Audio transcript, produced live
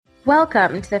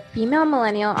Welcome to the Female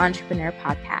Millennial Entrepreneur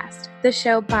Podcast, the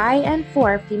show by and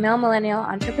for female millennial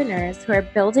entrepreneurs who are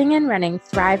building and running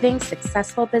thriving,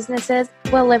 successful businesses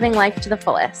while living life to the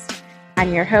fullest.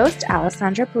 I'm your host,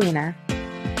 Alessandra Polina.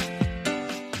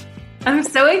 I'm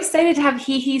so excited to have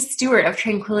Hehe Stewart of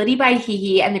Tranquility by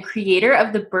Hehe and the creator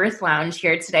of the Birth Lounge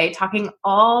here today, talking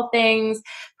all things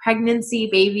pregnancy,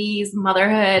 babies,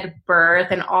 motherhood, birth,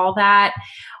 and all that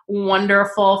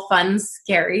wonderful, fun,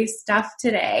 scary stuff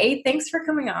today. Thanks for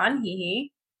coming on, Hehe.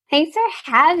 Thanks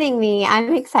for having me.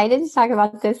 I'm excited to talk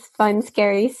about this fun,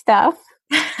 scary stuff.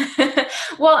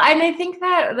 Well, and I think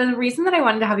that the reason that I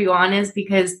wanted to have you on is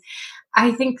because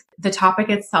I think the topic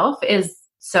itself is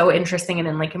so interesting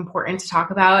and like important to talk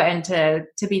about and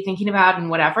to be thinking about and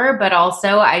whatever. But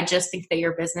also I just think that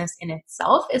your business in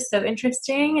itself is so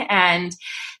interesting, and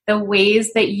the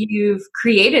ways that you've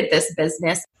created this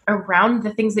business around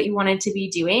the things that you wanted to be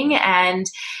doing and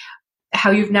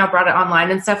how you've now brought it online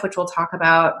and stuff, which we'll talk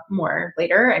about more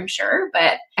later, I'm sure.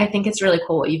 But I think it's really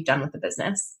cool what you've done with the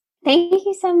business. Thank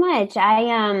you so much.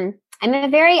 I'm a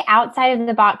very outside of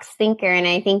the box thinker, and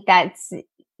I think that's,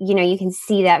 you can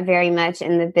see that very much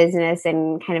in the business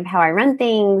and kind of how I run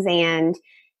things and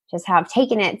just how I've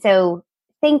taken it. So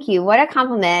thank you. What a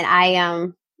compliment.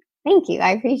 Thank you.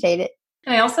 I appreciate it.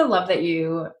 And I also love that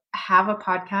you have a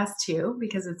podcast too,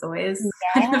 because it's always,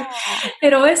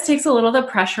 it always takes a little of the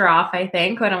pressure off, I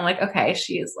think, when I'm like, okay,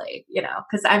 she's like,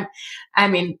 because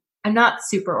I'm not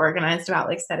super organized about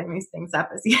like setting these things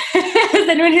up as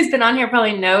anyone who's been on here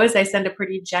probably knows. I send a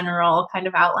pretty general kind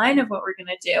of outline of what we're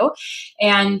going to do.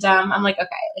 And I'm like, okay,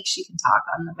 like she can talk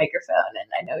on the microphone, and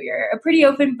I know you're a pretty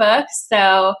open book.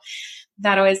 So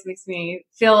that always makes me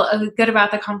feel good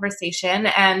about the conversation.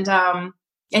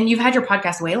 And you've had your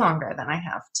podcast way longer than I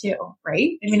have too,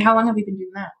 right? I mean, how long have you been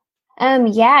doing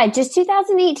that? Just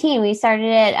 2018. We started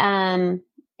it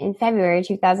in February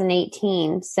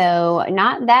 2018. So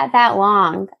not that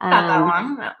long. Not that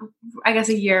long. I guess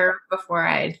a year before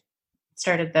I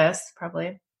started this,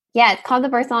 probably. Yeah, it's called the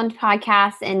Birth Lounge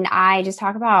Podcast, and I just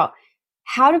talk about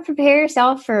how to prepare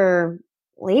yourself for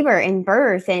labor and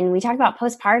birth. And we talk about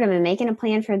postpartum and making a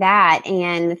plan for that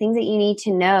and the things that you need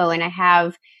to know. And I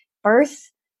have birth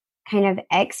kind of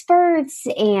experts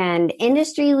and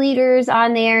industry leaders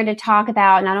on there to talk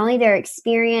about not only their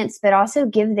experience, but also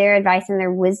give their advice and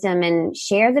their wisdom and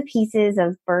share the pieces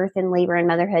of birth and labor and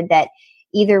motherhood that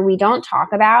either we don't talk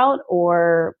about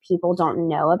or people don't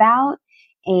know about.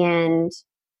 And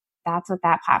that's what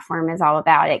that platform is all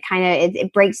about.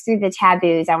 It breaks through the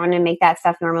taboos. I want to make that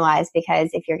stuff normalized, because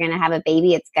if you're going to have a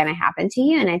baby, it's going to happen to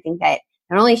you. And I think that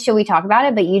not only should we talk about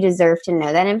it, but you deserve to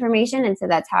know that information. And so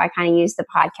that's how I kind of use the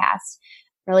podcast,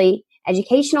 really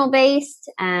educational based.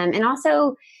 And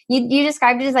also you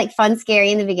described it as like fun,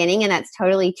 scary in the beginning, and that's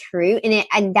totally true.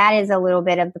 And that is a little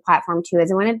bit of the platform too,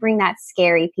 is I want to bring that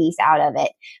scary piece out of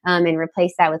it and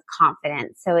replace that with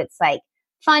confidence. So it's like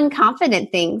fun,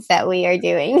 confident things that we are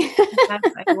doing.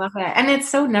 I love it. And it's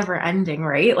so never ending,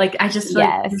 right? Like I just feel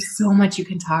like there's so much you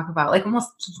can talk about, like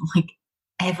almost like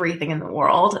everything in the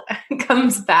world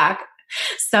comes back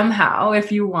somehow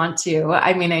if you want to.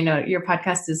 I mean, I know your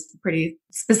podcast is pretty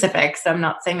specific, so I'm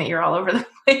not saying that you're all over the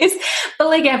place, but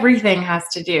like everything has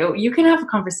to do, you can have a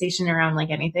conversation around like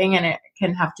anything, and it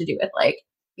can have to do with like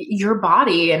your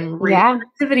body and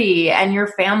reproductivity and your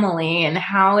family and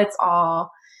how it's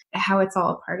all a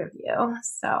part of you.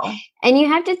 So, and you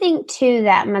have to think too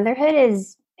that motherhood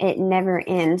it never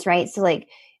ends, right? So like,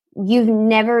 you've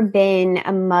never been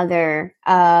a mother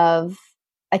of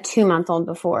a 2-month-old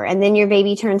before, and then your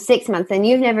baby turns 6 months, and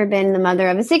you've never been the mother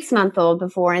of a 6-month-old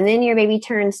before, and then your baby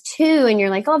turns 2, and you're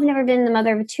like, oh, I've never been the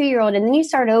mother of a 2-year-old, and then you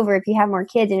start over if you have more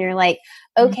kids, and you're like,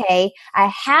 okay,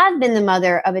 I have been the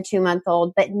mother of a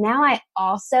 2-month-old, but now I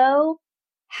also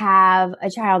have a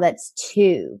child that's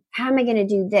 2. How am I going to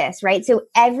do this? Right? So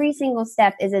every single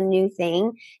step is a new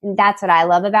thing, and that's what I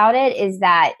love about it, is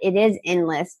that it is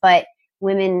endless, but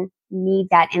women need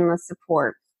that endless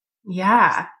support.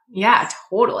 Yeah,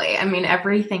 totally. I mean,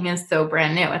 everything is so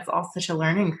brand new. It's all such a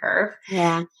learning curve.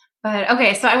 Yeah. But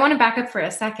okay, so I want to back up for a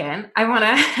second.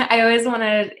 I always want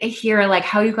to hear like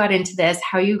how you got into this,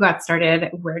 how you got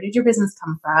started, where did your business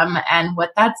come from, and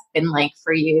what that's been like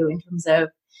for you in terms of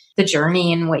the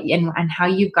journey and how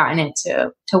you've gotten it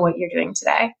to what you're doing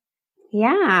today.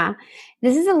 Yeah,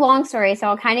 this is a long story, so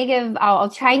I'll try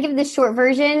and give the short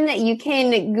version. You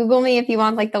can Google me if you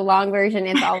want like the long version.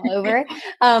 It's all over.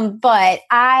 But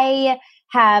I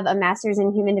have a master's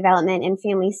in human development and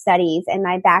family studies. And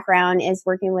my background is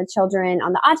working with children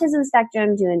on the autism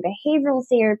spectrum, doing behavioral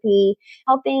therapy,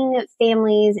 helping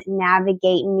families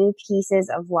navigate new pieces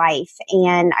of life.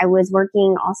 And I was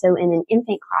working also in an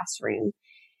infant classroom.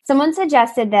 Someone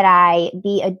suggested that I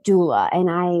be a doula,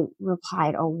 and I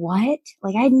replied, "Oh, what?"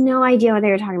 Like, I had no idea what they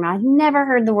were talking about. I'd never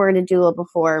heard the word a doula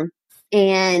before.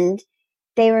 And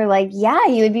they were like, "Yeah,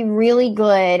 you would be really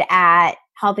good at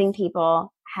helping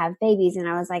people have babies." And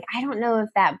I was like, I don't know if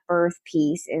that birth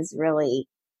piece is really,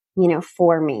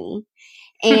 for me.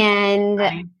 And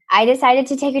Right. I decided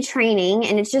to take a training,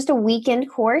 and it's just a weekend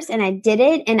course, and I did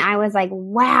it. And I was like,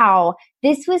 wow,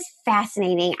 this was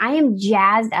fascinating. I am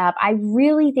jazzed up. I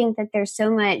really think that there's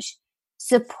so much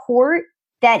support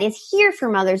that is here for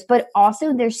mothers, but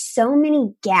also there's so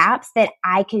many gaps that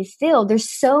I could fill. There's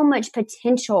so much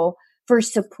potential for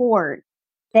support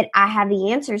that I have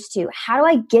the answers to. How do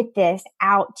I get this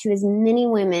out to as many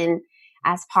women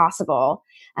as possible?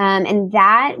 And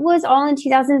that was all in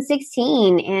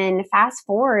 2016. And fast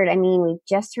forward, I mean, we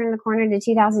just turned the corner to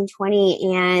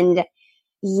 2020. And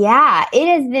yeah,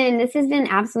 this has been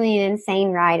absolutely an insane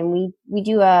ride. And we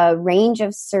do a range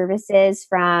of services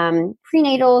from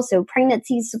prenatal, so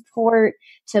pregnancy support,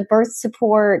 to birth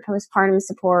support, postpartum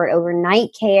support,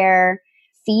 overnight care,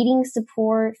 feeding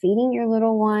support, feeding your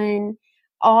little one,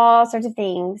 all sorts of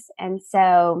things. And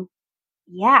so,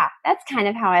 yeah, that's kind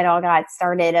of how it all got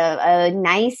started. A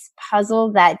nice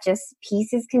puzzle that just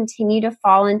pieces continue to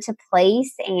fall into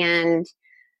place. And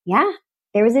yeah,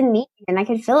 there was a need and I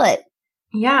could feel it.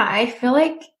 Yeah, I feel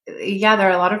like, there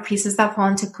are a lot of pieces that fall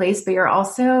into place, but you're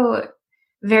also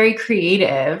very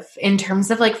creative in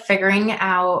terms of like figuring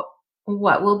out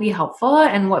what will be helpful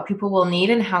and what people will need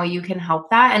and how you can help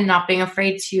that, and not being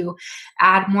afraid to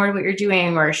add more to what you're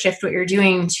doing or shift what you're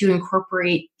doing to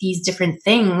incorporate these different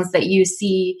things that you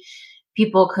see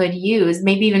people could use,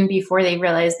 maybe even before they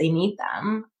realize they need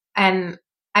them. And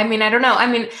I mean, I don't know.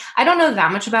 I mean, I don't know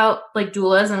that much about like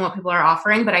doulas and what people are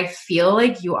offering, but I feel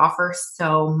like you offer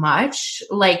so much.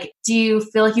 Like, do you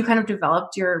feel like you kind of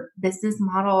developed your business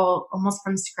model almost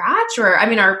from scratch? Or, I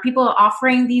mean, are people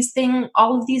offering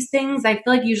all of these things? I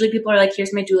feel like usually people are like,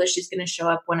 here's my doula. She's going to show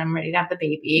up when I'm ready to have the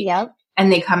baby. Yep.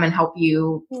 And they come and help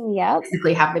you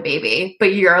basically have the baby.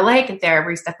 But you're like there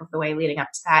every step of the way leading up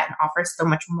to that and offer so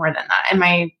much more than that. Am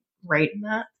I right in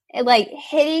that? Like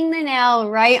hitting the nail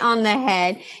right on the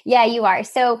head. Yeah, you are.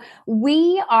 So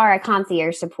we are a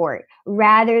concierge support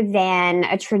rather than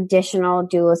a traditional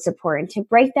doula support. And to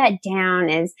break that down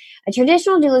is a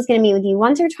traditional doula is going to meet with you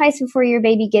once or twice before your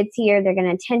baby gets here. They're going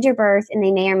to attend your birth, and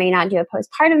they may or may not do a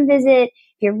postpartum visit.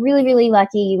 If you're really, really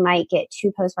lucky, you might get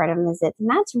 2 postpartum visits, and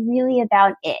that's really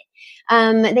about it.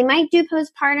 They might do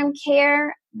postpartum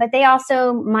care, but they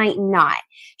also might not.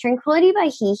 Tranquility by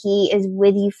Hehe is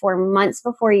with you for months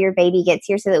before your baby gets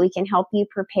here so that we can help you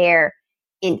prepare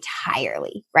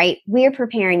entirely, right? We are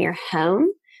preparing your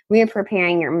home. We are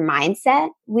preparing your mindset.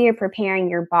 We are preparing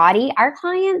your body. Our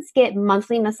clients get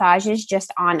monthly massages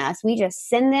just on us. We just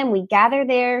send them, we gather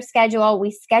their schedule,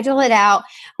 we schedule it out.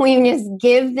 We just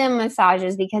give them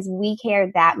massages because we care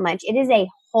that much. It is a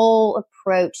whole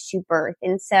approach to birth.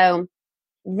 And so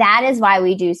that is why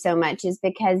we do so much, is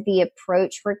because the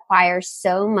approach requires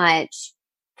so much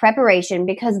preparation,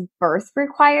 because birth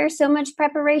requires so much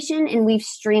preparation, and we've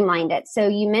streamlined it. So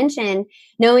you mentioned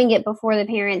knowing it before the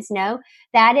parents know.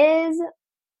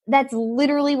 That's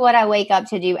literally what I wake up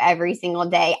to do every single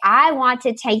day. I want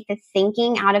to take the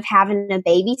thinking out of having a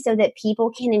baby so that people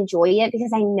can enjoy it,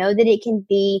 because I know that it can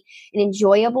be an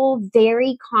enjoyable,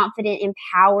 very confident,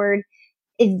 empowered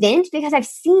event, because I've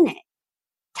seen it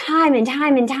time and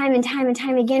time and time and time and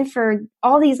time again for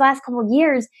all these last couple of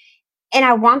years. And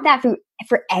I want that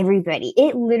for everybody.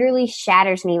 It literally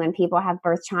shatters me when people have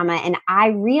birth trauma. And I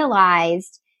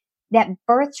realized that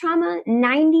birth trauma,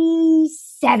 97%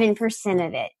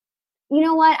 of it, you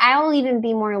know what? I'll even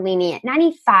be more lenient.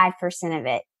 95% of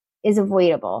it is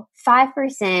avoidable.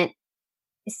 5%,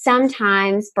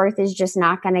 sometimes birth is just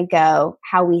not going to go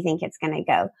how we think it's going to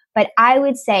go. But I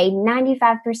would say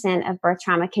 95% of birth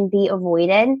trauma can be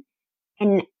avoided.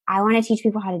 And I want to teach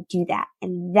people how to do that.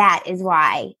 And that is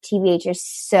why TBH is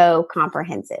so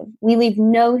comprehensive. We leave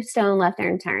no stone left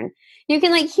unturned. You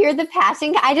can like hear the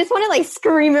passion. I just want to like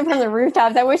scream it from the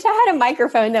rooftops. I wish I had a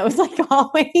microphone that was like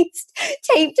always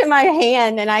taped to my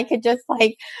hand, and I could just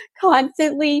like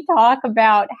constantly talk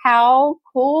about how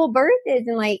cool birth is.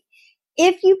 And like,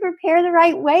 if you prepare the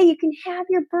right way, you can have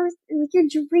your birth, your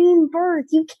dream birth.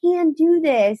 You can do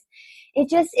this.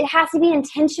 It has to be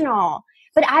intentional.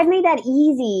 But I've made that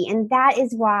easy. And that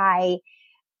is why,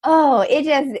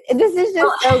 this is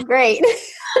just so great.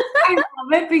 I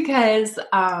love it because,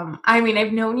 I mean,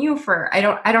 I've known you for, I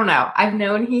don't know. I've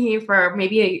known Hehe for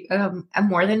maybe a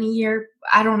more than a year.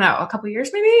 I don't know, a couple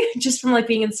years maybe, just from like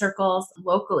being in circles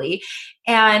locally.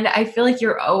 And I feel like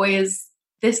you're always,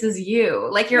 this is you.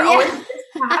 Like you're always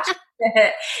Yeah.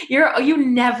 passionate. You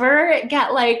never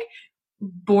get like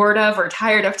bored of or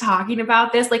tired of talking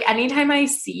about this. Like anytime I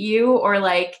see you or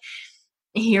like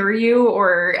hear you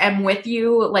or am with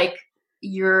you, like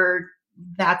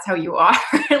that's how you are.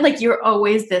 Like you're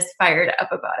always this fired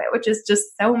up about it, which is just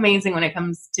so amazing when it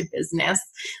comes to business,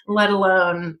 let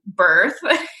alone birth.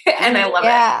 And I love it.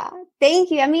 Yeah.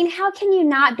 Thank you. I mean, how can you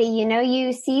not be?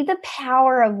 You see the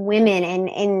power of women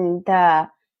and the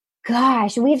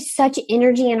gosh, we have such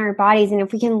energy in our bodies. And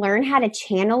if we can learn how to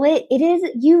channel it,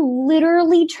 you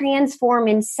literally transform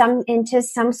into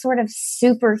some sort of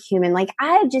superhuman. Like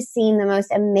I've just seen the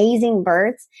most amazing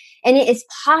births, and it is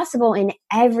possible in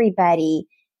everybody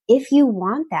if you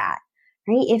want that,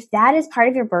 right? If that is part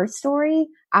of your birth story,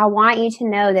 I want you to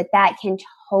know that can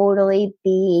totally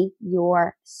be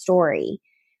your story.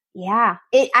 Yeah.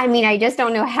 I just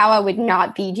don't know how I would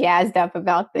not be jazzed up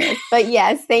about this. But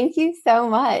yes, thank you so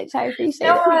much. I appreciate it.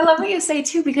 I love what you say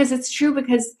too, because it's true.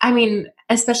 Because I mean,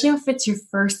 especially if it's your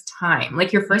first time,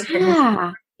 like your first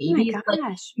pregnancy, babies, oh my gosh.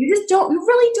 like you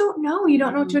really don't know. You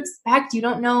don't know what to expect. You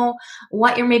don't know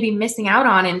what you're maybe missing out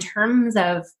on in terms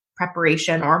of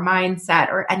preparation or mindset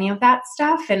or any of that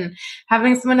stuff. And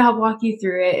having someone to help walk you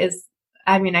through it is,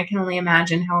 I mean, I can only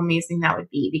imagine how amazing that would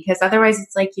be, because otherwise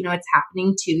it's like, it's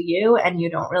happening to you and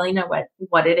you don't really know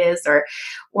what it is or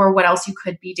what else you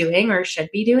could be doing or should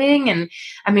be doing. And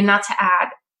I mean, not to add,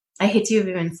 I hate to have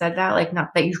even said that, like, not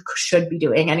that you should be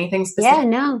doing anything specific. Yeah,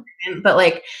 no. But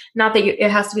like, not that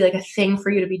it has to be like a thing for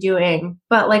you to be doing,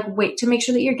 but like, wait to make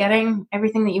sure that you're getting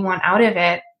everything that you want out of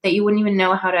it, that you wouldn't even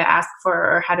know how to ask for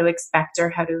or how to expect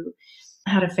or how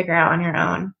to figure out on your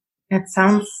own. It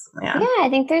sounds, yeah. Yeah, I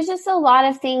think there's just a lot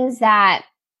of things that,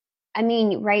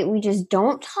 right, we just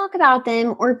don't talk about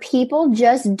them, or people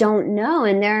just don't know.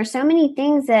 And there are so many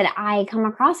things that I come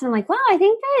across and I'm like, wow, I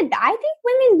think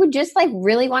women would just like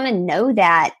really want to know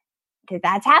that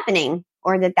that's happening,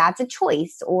 or that that's a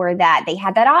choice, or that they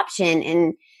had that option.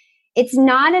 And it's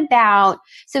not about,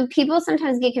 so people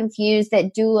sometimes get confused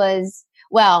that doulas,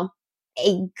 well,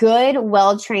 a good,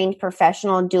 well-trained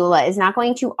professional doula is not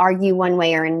going to argue one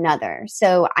way or another.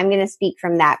 So I'm going to speak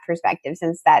from that perspective,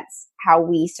 since that's how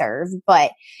we serve.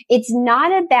 But it's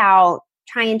not about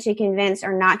trying to convince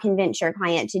or not convince your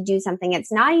client to do something.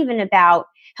 It's not even about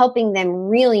helping them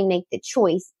really make the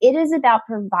choice. It is about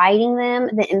providing them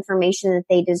the information that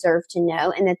they deserve to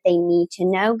know and that they need to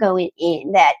know going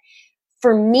in. That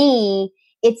for me,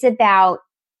 it's about,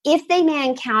 if they may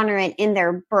encounter it in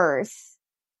their birth,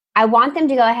 I want them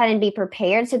to go ahead and be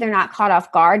prepared so they're not caught off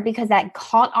guard, because that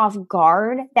caught off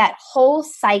guard, that whole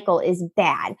cycle is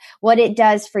bad. What it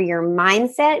does for your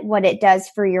mindset, what it does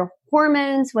for your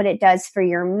hormones, what it does for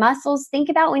your muscles. Think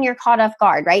about when you're caught off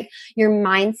guard, right? Your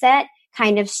mindset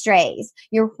kind of strays.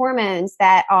 Your hormones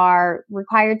that are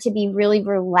required to be really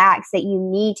relaxed, that you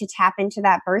need to tap into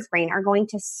that birth brain, are going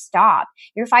to stop.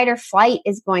 Your fight or flight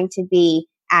is going to be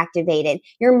activated.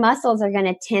 Your muscles are going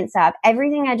to tense up.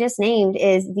 Everything I just named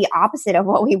is the opposite of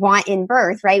what we want in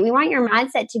birth, right? We want your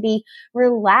mindset to be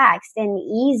relaxed and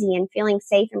easy and feeling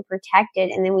safe and protected.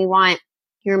 And then we want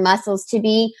your muscles to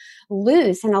be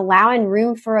loose and allowing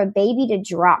room for a baby to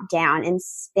drop down and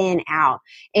spin out.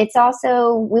 It's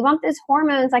also, we want those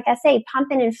hormones, like I say,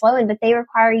 pumping and flowing, but they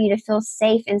require you to feel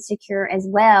safe and secure as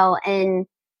well. And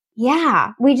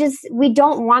yeah, we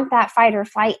don't want that fight or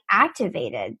flight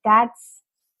activated. That's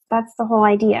the whole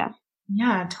idea.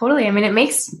 Yeah, totally. I mean, it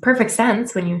makes perfect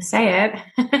sense when you say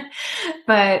it,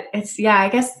 but it's, I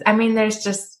guess, there's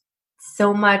just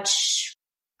so much,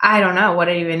 I don't know what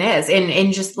it even is.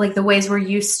 In just like the ways we're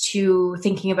used to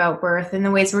thinking about birth and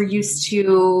the ways we're used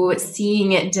to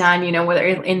seeing it done, whether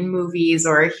in movies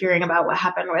or hearing about what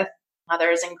happened with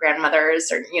mothers and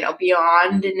grandmothers or,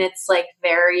 beyond. And it's like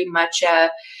very much a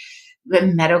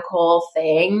medical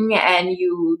thing and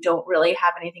you don't really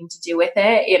have anything to do with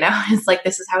it. It's like,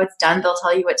 this is how it's done. They'll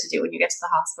tell you what to do when you get to the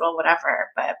hospital, whatever.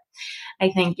 But I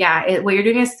think, what you're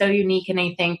doing is so unique. And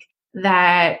I think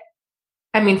that,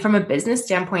 from a business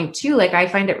standpoint too, like I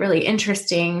find it really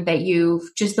interesting that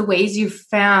the ways you've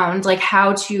found like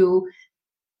how to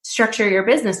structure your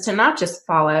business to not just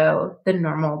follow the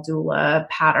normal doula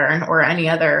pattern or any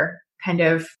other kind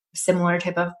of similar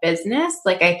type of business.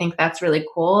 Like, I think that's really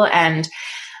cool. And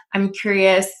I'm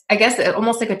curious, I guess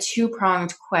almost like a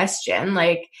two-pronged question,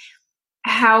 like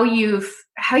how you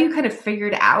kind of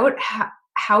figured out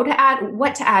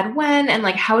what to add when, and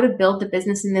like how to build the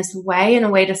business in this way, in a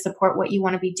way to support what you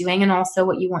want to be doing and also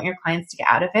what you want your clients to get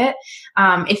out of it.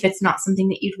 If it's not something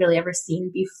that you'd really ever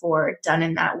seen before done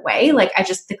in that way, like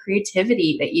the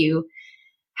creativity that you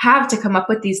have to come up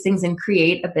with these things and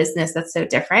create a business that's so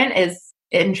different is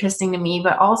interesting to me.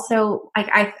 But also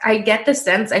I get the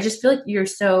sense, I just feel like you're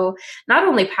so not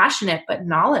only passionate, but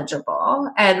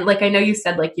knowledgeable. And like, I know you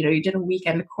said like, you did a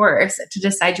weekend course to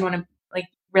decide you want to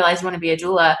realize you want to be a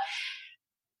doula,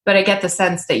 but I get the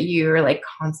sense that you're like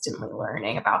constantly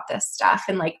learning about this stuff.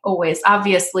 And like always,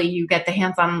 obviously you get the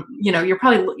hands-on, you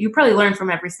probably learn from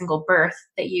every single birth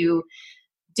that you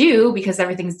do because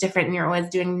everything's different and you're always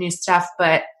doing new stuff.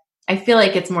 But I feel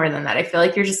like it's more than that. I feel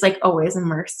like you're just like always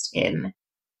immersed in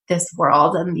this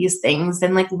world and these things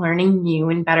and like learning new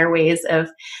and better ways of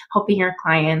helping your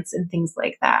clients and things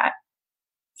like that.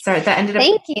 Sorry, that ended up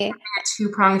being a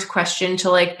two-pronged question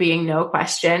to like being no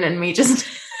question and me just...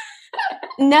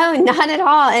 No, not at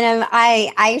all. And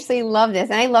I actually love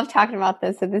this and I love talking about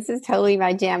this. So this is totally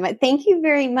my jam, but thank you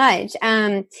very much.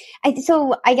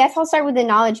 So I guess I'll start with the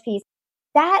knowledge piece.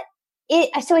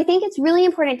 So I think it's really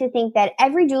important to think that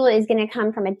every doula is going to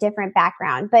come from a different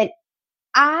background, but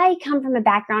I come from a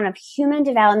background of human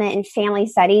development and family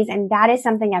studies. And that is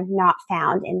something I've not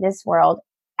found in this world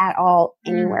at all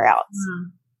anywhere else. Mm-hmm.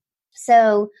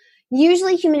 So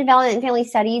usually human development and family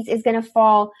studies is going to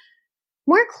fall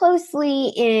more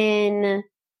closely in,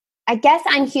 I guess,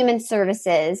 on human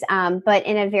services, but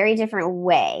in a very different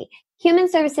way. Human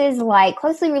services, like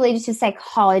closely related to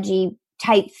psychology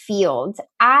type fields.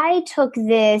 I took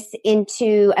this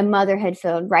into a motherhood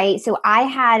field, right? So I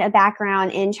had a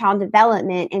background in child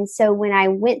development. And so when I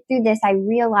went through this, I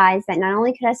realized that not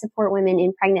only could I support women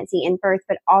in pregnancy and birth,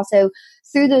 but also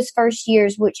through those first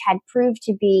years, which had proved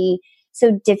to be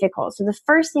so difficult. So the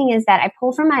first thing is that I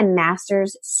pull from my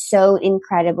master's so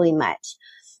incredibly much.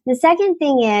 The second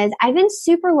thing is I've been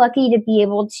super lucky to be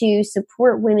able to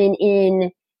support women in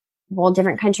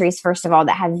different countries, first of all,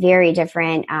 that have very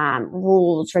different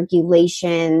rules,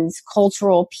 regulations,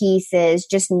 cultural pieces,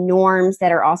 just norms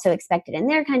that are also expected in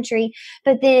their country,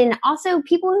 but then also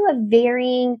people who have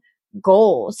varying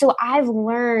goals. So I've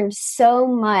learned so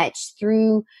much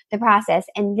through the process.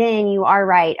 And then you are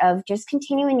right of just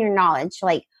continuing your knowledge,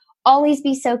 like always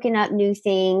be soaking up new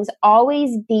things,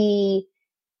 always be,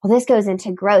 this goes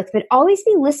into growth, but always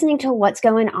be listening to what's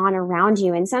going on around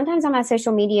you. And sometimes on my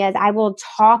social medias, I will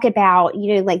talk about,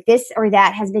 like this or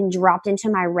that has been dropped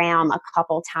into my realm a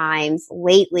couple times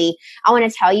lately. I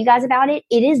want to tell you guys about it.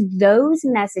 It is those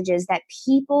messages that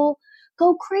people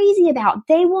go crazy about.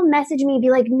 They will message me and be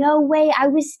like, no way, I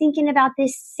was thinking about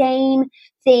this same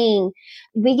thing.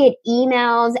 We get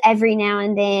emails every now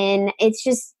and then. It's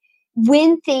just,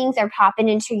 when things are popping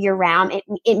into your realm,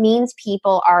 it means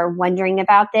people are wondering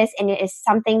about this, and it is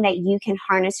something that you can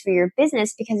harness for your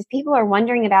business, because if people are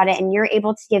wondering about it and you're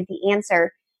able to give the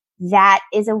answer, that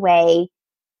is a way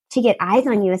to get eyes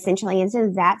on you essentially. And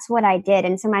so that's what I did.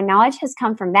 And so my knowledge has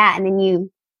come from that. And then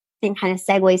it kind of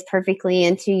segues perfectly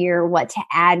into your what to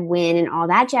add when and all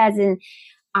that jazz. And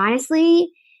honestly,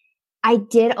 I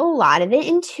did a lot of it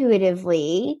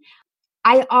intuitively.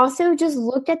 I also just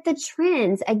looked at the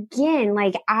trends again.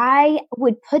 Like I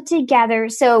would put together,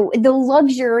 so the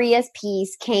luxurious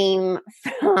piece came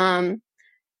from,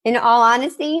 in all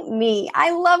honesty, me.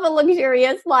 I love a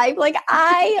luxurious life. Like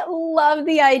I love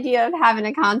the idea of having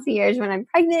a concierge when I'm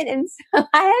pregnant. And so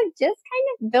I have just kind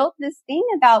of built this thing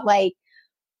about like,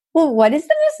 well, what is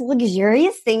the most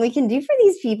luxurious thing we can do for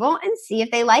these people and see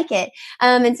if they like it?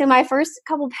 And so my first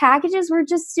couple packages were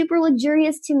just super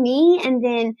luxurious to me. And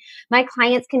then my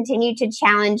clients continued to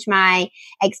challenge my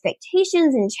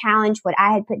expectations and challenge what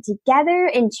I had put together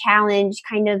and challenge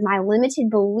kind of my limited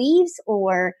beliefs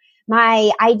or my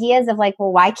ideas of like,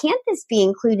 well, why can't this be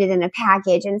included in a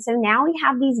package? And so now we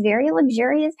have these very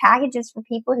luxurious packages for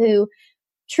people who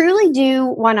truly do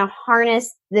want to harness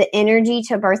the energy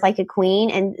to birth like a queen.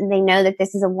 And they know that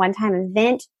this is a one-time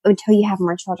event until you have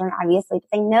more children, obviously, but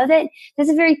they know that this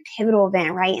is a very pivotal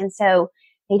event, right? And so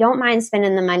they don't mind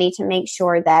spending the money to make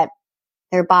sure that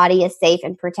their body is safe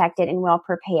and protected and well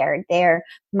prepared. Their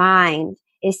mind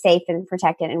is safe and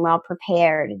protected and well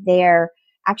prepared. Their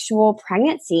actual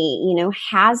pregnancy,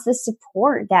 has the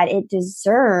support that it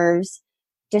deserves,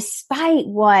 despite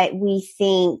what we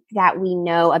think that we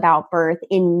know about birth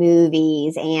in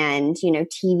movies and,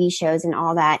 TV shows and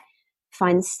all that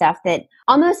fun stuff that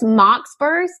almost mocks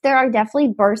births. There are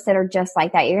definitely births that are just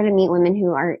like that. You're going to meet women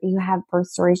who have birth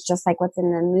stories just like what's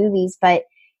in the movies. But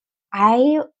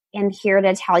I am here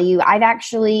to tell you, I've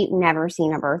actually never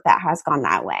seen a birth that has gone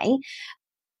that way.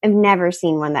 I've never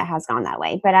seen one that has gone that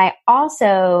way. But I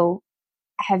also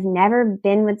have never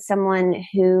been with someone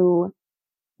who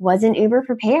wasn't uber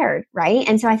prepared, right?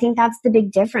 And so I think that's the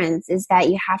big difference, is that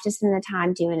you have to spend the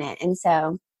time doing it. And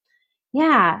so,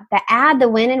 yeah, the ad, the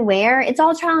when and where, it's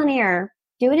all trial and error.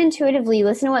 Do it intuitively.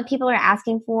 Listen to what people are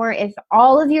asking for. If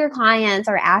all of your clients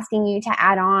are asking you to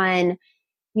add on,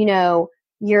 you know,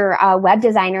 your web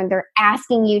designer, they're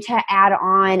asking you to add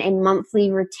on a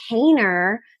monthly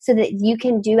retainer so that you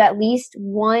can do at least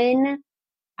one,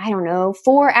 I don't know,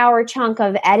 4-hour chunk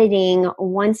of editing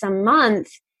once a month.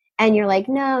 And you're like,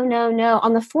 no, no, no.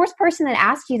 On the fourth person that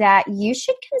asked you that, you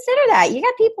should consider that. You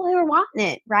got people who are wanting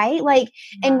it, right? Like,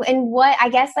 and what, I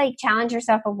guess, like, challenge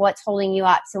yourself of what's holding you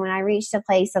up. So when I reached a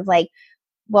place of like,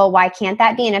 well, why can't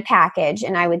that be in a package?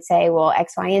 And I would say, well,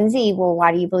 X, Y, and Z. Well,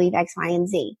 why do you believe X, Y, and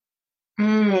Z?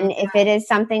 And if it is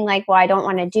something like, well, I don't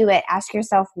want to do it, ask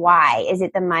yourself why. Is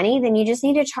it the money? Then you just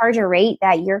need to charge a rate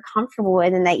that you're comfortable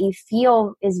with and that you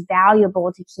feel is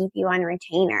valuable to keep you on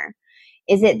retainer.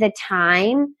 Is it the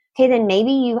time? Okay, then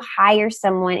maybe you hire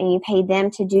someone and you pay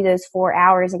them to do those 4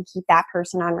 hours and keep that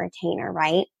person on retainer,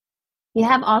 right? You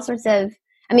have all sorts of,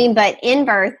 but in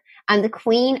birth, I'm the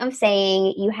queen of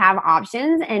saying you have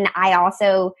options. And I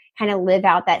also kind of live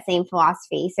out that same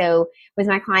philosophy. So with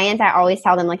my clients, I always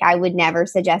tell them, like, I would never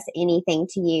suggest anything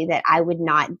to you that I would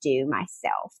not do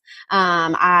myself.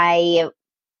 I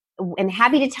am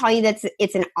happy to tell you that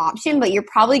it's an option, but you're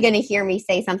probably going to hear me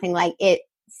say something like, it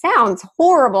sounds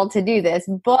horrible to do this,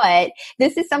 but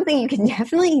this is something you can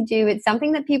definitely do. It's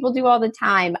something that people do all the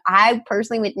time. I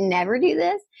personally would never do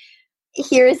this.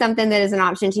 Here is something that is an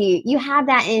option to you. You have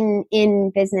that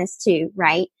in business too,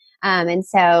 right? And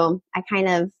so I kind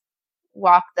of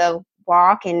walk the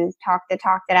walk and talk the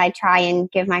talk that I try and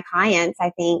give my clients, I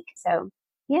think. So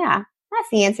yeah, that's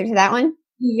the answer to that one.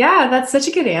 Yeah, that's such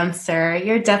a good answer.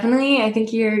 You're definitely, I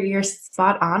think you're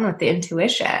spot on with the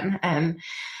intuition. And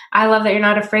I love that you're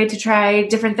not afraid to try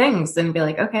different things and be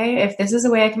like, okay, if this is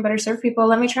a way I can better serve people,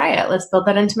 let me try it. Let's build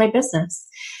that into my business.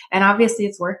 And obviously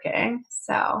it's working.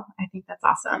 So I think that's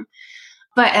awesome.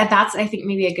 But that's, I think,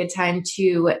 maybe a good time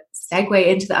to segue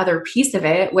into the other piece of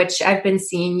it, which I've been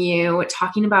seeing you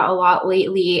talking about a lot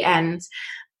lately and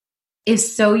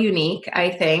is so unique, I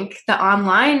think, the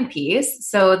online piece.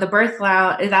 So the birth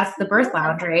lounge, that's the birth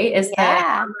lounge, right? Is the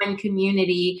online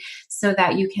community so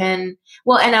that you can,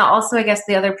 well, and also, I guess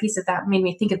the other piece of that made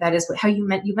me think of that is how you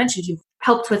mentioned you've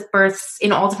helped with births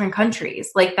in all different countries.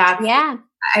 Like that. Yeah.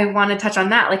 I want to touch on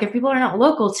that. Like if people are not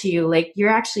local to you, like you're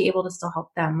actually able to still help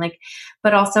them. Like,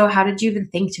 but also how did you even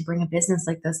think to bring a business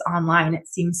like this online? It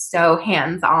seems so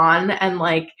hands-on and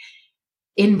like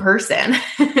in person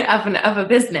of a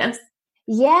business.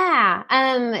 Yeah.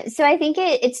 So I think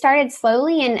it started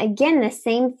slowly. And again, the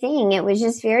same thing. It was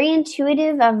just very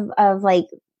intuitive of like,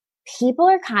 people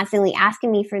are constantly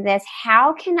asking me for this.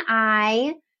 How can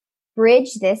I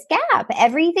bridge this gap?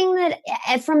 Everything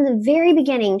that from the very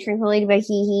beginning, Tranquility by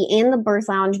Hehe and the Birth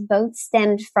Lounge both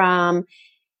stemmed from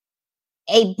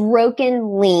a broken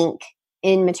link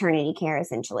in maternity care,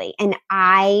 essentially. And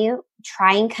I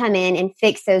try and come in and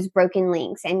fix those broken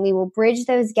links, and we will bridge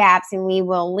those gaps, and we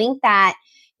will link that,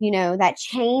 that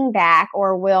chain back,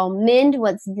 or we'll mend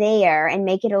what's there and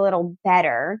make it a little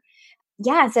better.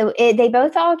 Yeah, so they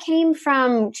both all came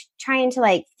from trying to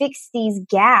like fix these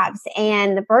gaps.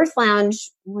 And the Birth Lounge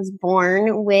was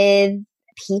born with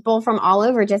people from all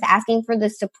over just asking for the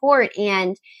support.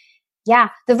 And yeah,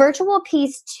 the virtual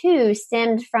piece too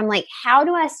stemmed from like, how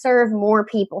do I serve more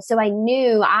people? So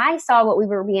I saw what we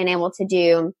were being able to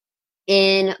do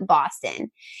in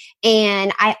Boston.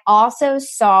 And I also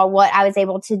saw what I was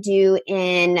able to do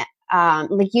in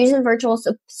like using virtual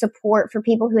support for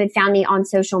people who had found me on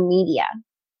social media.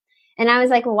 And I was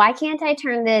like, well, why can't I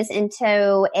turn this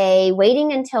into a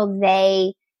waiting until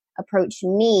they approach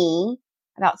me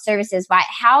about services?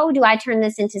 How do I turn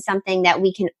this into something that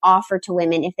we can offer to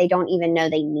women if they don't even know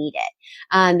they need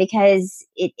it? Because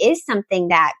it is something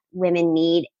that women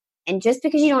need. And just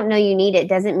because you don't know you need it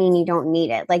doesn't mean you don't need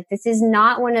it. Like, this is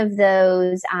not one of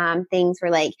those things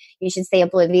where like you should stay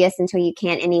oblivious until you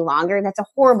can't any longer. That's a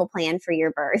horrible plan for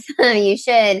your birth. You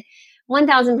should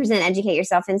 1000% educate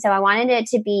yourself. And so I wanted it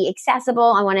to be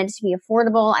accessible. I wanted it to be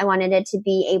affordable. I wanted it to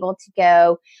be able to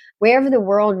go wherever the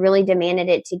world really demanded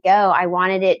it to go. I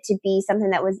wanted it to be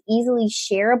something that was easily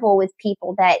shareable with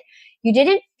people, that you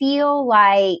didn't feel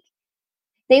like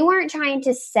they weren't trying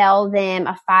to sell them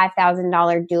a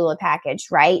 $5,000 doula package,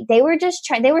 right? They were just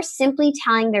they were simply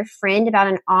telling their friend about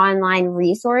an online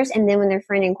resource. And then when their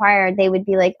friend inquired, they would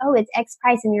be like, oh, it's X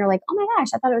price. And you're like, oh my gosh,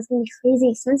 I thought it was going to be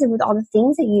crazy expensive with all the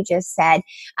things that you just said.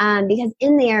 Because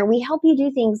in there, we help you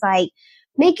do things like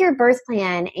make your birth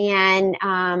plan. And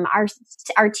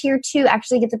our tier 2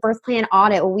 actually gets a birth plan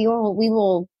audit. We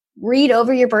will read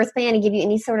over your birth plan and give you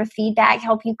any sort of feedback,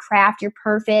 help you craft your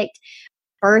perfect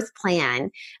birth plan.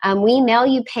 We mail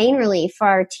you pain relief for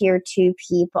our tier 2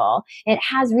 people. It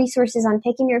has resources on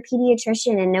picking your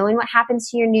pediatrician and knowing what happens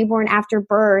to your newborn after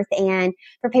birth and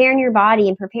preparing your body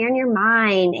and preparing your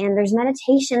mind. And there's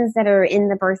meditations that are in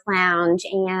the birth lounge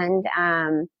and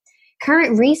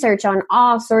current research on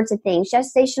all sorts of things,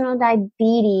 gestational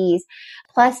diabetes,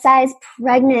 plus size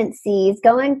pregnancies,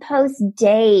 going post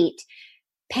date,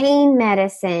 pain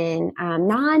medicine,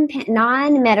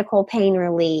 non-medical pain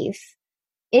relief.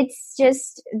 It's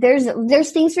just,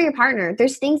 there's things for your partner.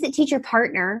 There's things that teach your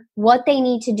partner what they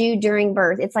need to do during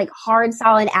birth. It's like hard,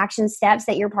 solid action steps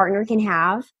that your partner can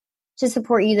have to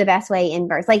support you the best way in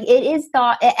birth. Like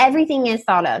everything is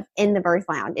thought of in the birth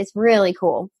lounge. It's really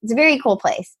cool. It's a very cool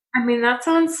place. I mean, that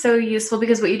sounds so useful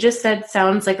because what you just said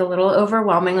sounds like a little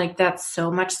overwhelming. Like that's so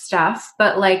much stuff.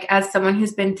 But like as someone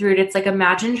who's been through it, it's like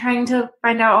imagine trying to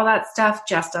find out all that stuff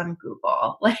just on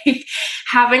Google. Like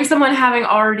having someone having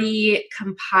already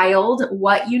compiled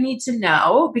what you need to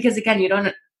know, because again, you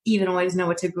don't even always know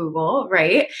what to Google,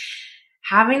 right?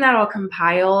 Having that all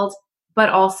compiled, but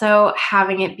also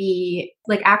having it be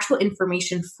like actual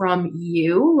information from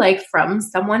you, like from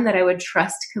someone that I would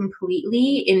trust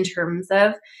completely in terms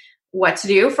of what to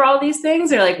do for all these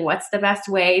things or like what's the best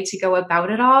way to go about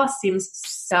it all seems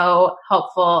so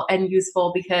helpful and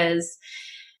useful because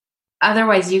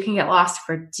otherwise you can get lost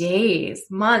for days,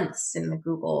 months in the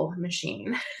Google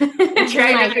machine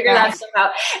trying to figure that stuff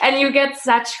out. And you get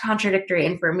such contradictory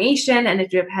information and it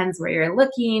depends where you're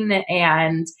looking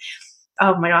and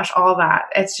oh my gosh, all that.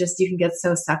 It's just, you can get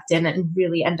so sucked in and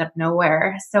really end up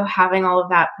nowhere. So having all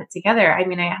of that put together, I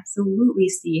mean, I absolutely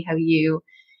see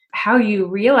how you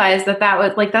realize that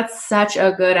was like, that's such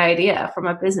a good idea from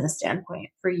a business standpoint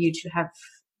for you to have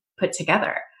put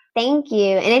together. Thank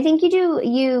you. And I think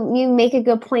you make a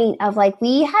good point of like,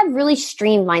 we have really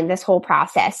streamlined this whole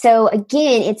process. So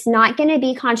again, it's not going to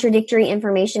be contradictory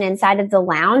information inside of the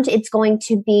lounge. It's going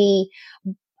to be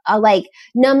like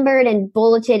numbered and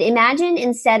bulleted. Imagine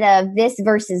instead of this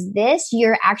versus this,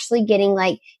 you're actually getting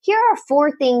like, here are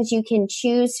 4 things you can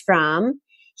choose from.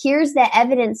 Here's the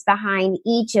evidence behind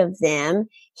each of them.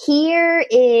 Here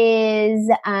is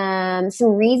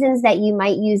some reasons that you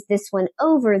might use this one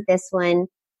over this one.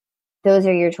 Those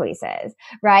are your choices,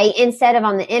 right? Instead of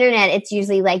on the internet, it's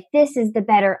usually like, this is the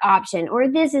better option or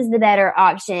this is the better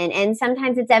option. And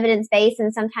sometimes it's evidence-based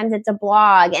and sometimes it's a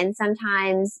blog and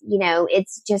sometimes,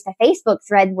 it's just a Facebook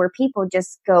thread where people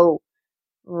just go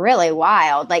really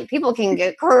wild. Like people can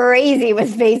get crazy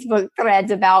with Facebook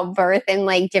threads about birth and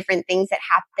like different things that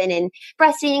happen and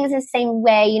breastfeeding is the same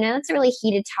way, it's a really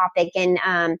heated topic.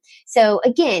 And so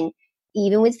again,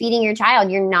 even with feeding your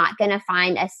child, you're not going to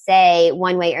find a say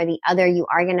one way or the other. You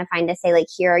are going to find a say like,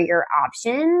 here are your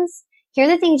options. Here are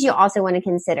the things you also want to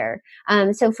consider.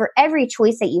 So for every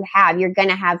choice that you have, you're going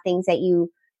to have things that you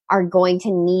are going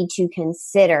to need to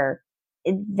consider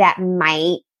that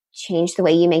might change the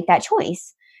way you make that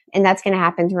choice. And that's going to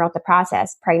happen throughout the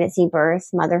process. Pregnancy, birth,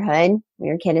 motherhood, when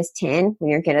your kid is 10,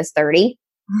 when your kid is 30.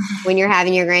 When you're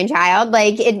having your grandchild,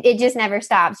 like it just never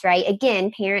stops, right?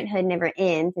 Again, parenthood never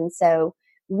ends. And so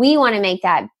we want to make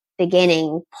that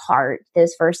beginning part,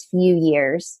 those first few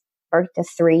years, birth to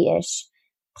 3-ish,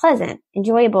 pleasant,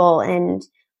 enjoyable, and,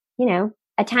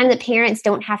 a time that parents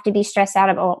don't have to be stressed out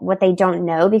about what they don't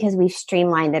know because we've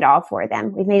streamlined it all for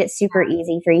them. We've made it super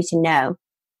easy for you to know.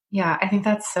 Yeah, I think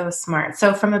that's so smart.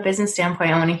 So from a business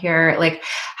standpoint, I want to hear like,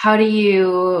 how did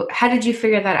you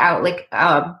figure that out? Like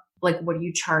what do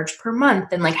you charge per month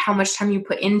and like how much time you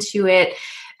put into it?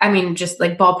 I mean, just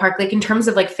like ballpark, like in terms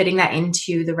of like fitting that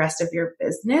into the rest of your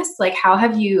business, like how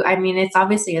have you, I mean, it's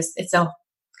obviously it's a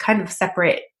kind of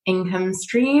separate income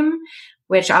stream,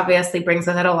 which obviously brings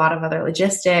with it a lot of other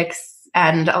logistics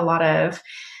and a lot of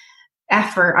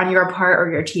effort on your part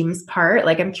or your team's part.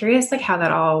 Like, I'm curious, like how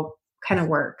that all kind of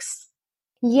works.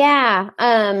 Yeah.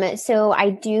 So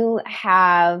I do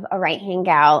have a right-hand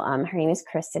gal. Her name is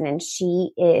Kristen and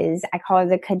I call her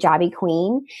the Kajabi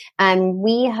Queen.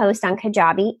 We host on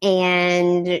Kajabi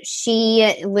and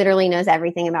she literally knows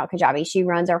everything about Kajabi. She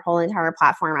runs our whole entire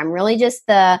platform. I'm really just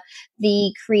the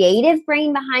creative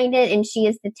brain behind it. And she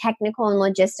is the technical and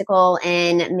logistical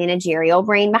and managerial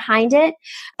brain behind it.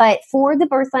 But for the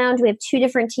Birth Lounge, we have 2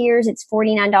 different tiers. It's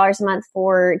 $49 a month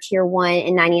for tier 1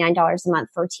 and $99 a month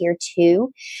for tier 2.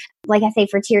 Like I say,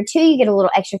 for tier 2, you get a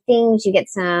little extra things. You get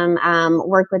some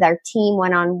work with our team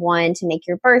one-on-one to make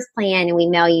your birth plan, and we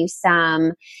mail you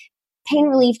some pain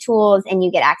relief tools, and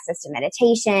you get access to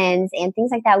meditations and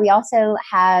things like that. We also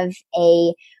have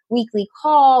a weekly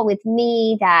call with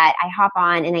me that I hop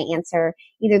on and I answer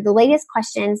either the latest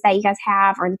questions that you guys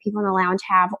have or the people in the lounge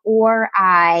have, or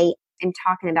I am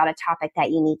talking about a topic that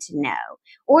you need to know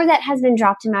or that has been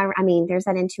dropped in my, I mean, there's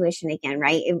that intuition again,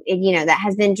 right? That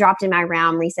has been dropped in my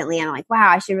realm recently. And I'm like, wow,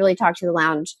 I should really talk to the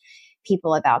lounge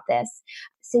people about this.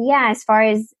 So yeah, as far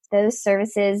as those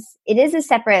services, it is a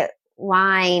separate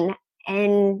line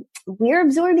and we're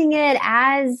absorbing it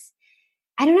as,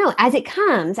 I don't know, as it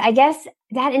comes. I guess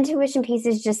that intuition piece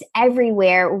is just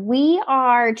everywhere. We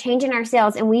are changing our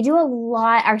sales and we do a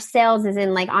lot. Our sales is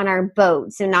in like on our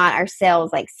boat. So not our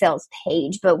sales, like sales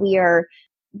page, but we're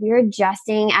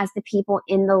adjusting as the people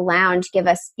in the lounge give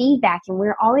us feedback, and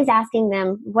we're always asking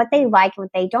them what they like and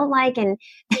what they don't like. And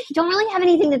they don't really have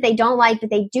anything that they don't like, but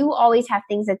they do always have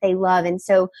things that they love. And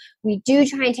so we do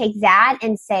try and take that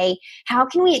and say, how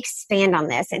can we expand on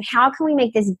this? And how can we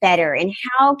make this better? And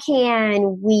how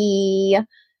can we,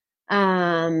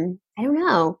 I don't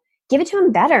know, give it to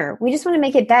them better. We just want to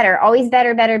make it better. Always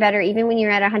better, better, better. Even when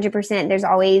you're at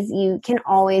 100%, you can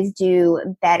always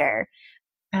do better.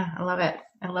 Oh, I love it.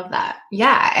 I love that.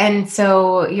 Yeah. And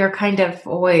so you're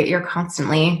you're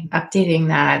constantly updating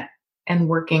that and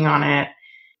working on it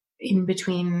in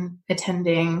between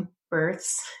attending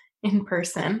births in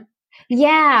person.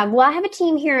 Yeah. Well, I have a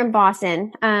team here in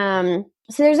Boston.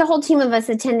 So there's a whole team of us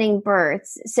attending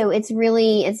births. So it's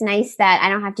nice that I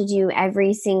don't have to do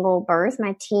every single birth.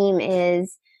 My team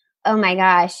is, oh my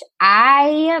gosh,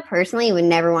 I personally would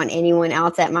never want anyone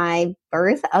else at my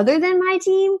birth other than my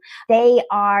team.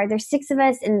 There's 6 of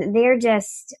us and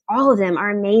all of them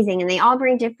are amazing and they all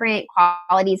bring different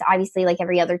qualities, obviously like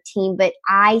every other team. But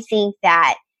I think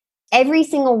that every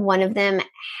single one of them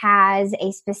has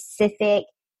a specific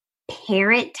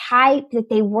parent type that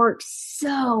they work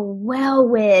so well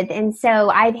with. And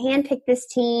so I've handpicked this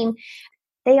team.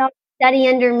 They all study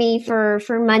under me for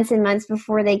months and months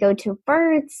before they go to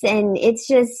births. And it's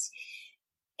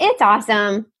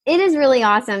awesome. It is really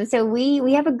awesome. So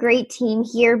we have a great team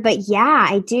here, but yeah,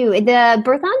 I do. The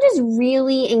birth lounge is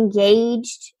really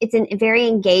engaged. It's a very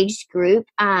engaged group.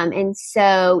 And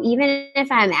so even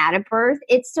if I'm at a birth,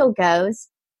 it still goes.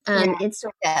 It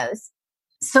still goes.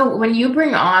 So when you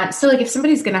bring on, if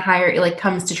somebody's going to hire, like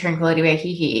comes to Tranquility by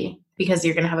Hehe because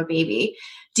you're going to have a baby,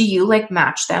 do you like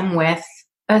match them with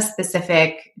a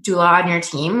specific doula on your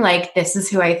team? Like, this is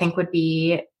who I think would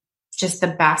be just the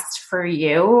best for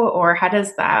you, or how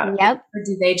does that? Yep. Or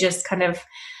do they just kind of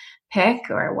pick,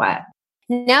 or what?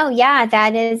 No, yeah,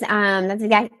 that's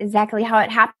exactly how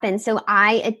it happens. So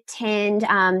I attend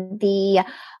the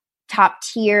top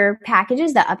tier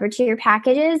packages, the upper tier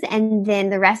packages, and then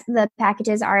the rest of the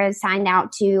packages are assigned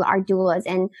out to our doulas.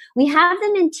 And we have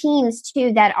them in teams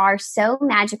too that are so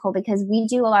magical because we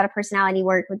do a lot of personality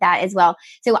work with that as well.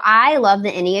 So I love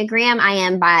the Enneagram. I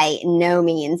am by no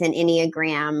means an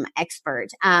Enneagram expert,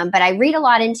 but I read a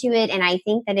lot into it and I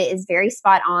think that it is very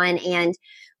spot on. And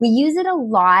we use it a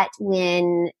lot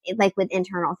with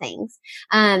internal things.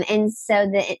 And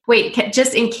so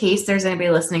just in case there's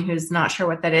anybody listening who's not sure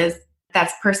what that is,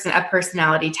 that's a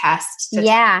personality test to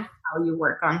how you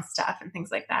work on stuff and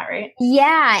things like that, right?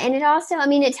 Yeah. And it also,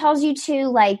 it tells you too,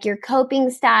 like your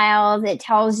coping styles. It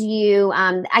tells you,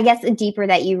 I guess the deeper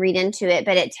that you read into it,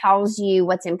 but it tells you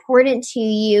what's important to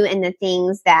you and the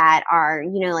things that are,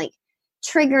 like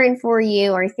triggering for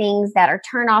you, or things that are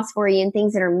turnoffs for you and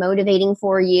things that are motivating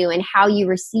for you, and how you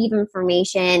receive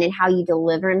information and how you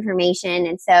deliver information.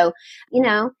 And so,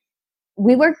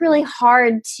 we work really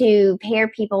hard to pair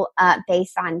people up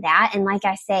based on that. And like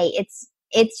I say,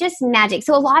 it's just magic.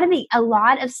 So a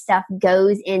lot of stuff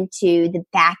goes into the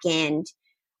back end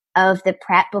of the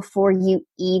prep before you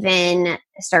even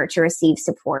start to receive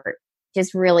support.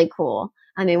 Just really cool.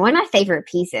 One of my favorite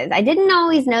pieces. I didn't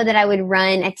always know that I would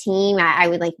run a team. I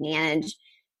would manage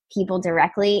people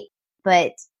directly,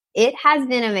 but it has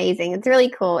been amazing. It's really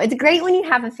cool. It's great when you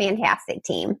have a fantastic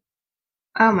team.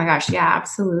 Oh my gosh. Yeah,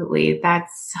 absolutely.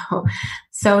 That's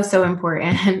so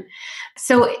important.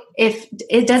 So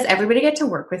does everybody get to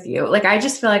work with you? Like, I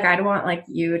just feel like I'd want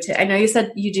you to, I know you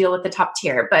said you deal with the top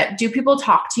tier, but do people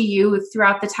talk to you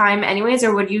throughout the time anyways?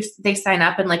 Or they sign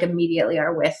up and immediately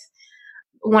are with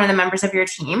one of the members of your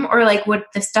team? Or would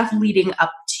the stuff leading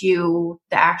up to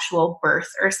the actual birth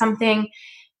or something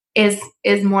is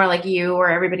more like you or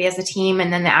everybody as a team,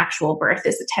 and then the actual birth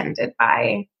is attended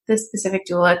by the specific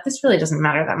doula? This really doesn't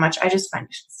matter that much. I just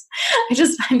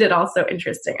find it all so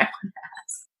interesting. I want to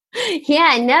ask.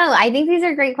 Yeah, no, I think these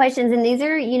are great questions. And these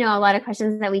are, a lot of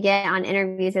questions that we get on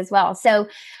interviews as well. So,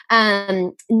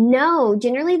 no,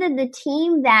 generally the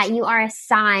team that you are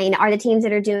assigned are the teams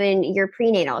that are doing your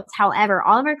prenatals. However,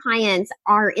 all of our clients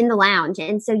are in the lounge.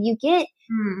 And so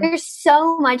there's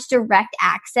so much direct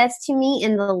access to me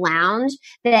in the lounge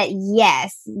that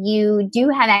yes, you do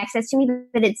have access to me,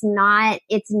 but it's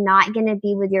not going to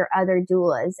be with your other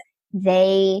doulas.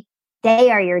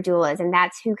 They are your doulas, and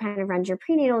that's who kind of runs your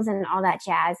prenatals and all that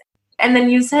jazz. And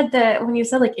then you said that when you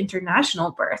said like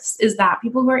international births, is that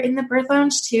people who are in the birth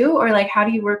lounge too? Or like, how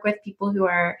do you work with people who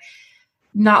are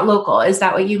not local? Is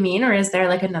that what you mean? Or is there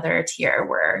like another tier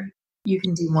where you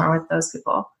can do more with those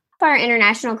people? For our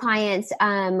international clients,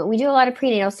 we do a lot of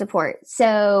prenatal support.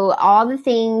 So all the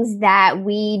things that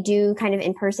we do kind of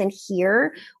in person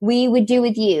here, we would do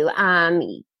with you.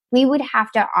 We would have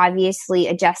to obviously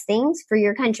adjust things for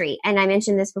your country. And I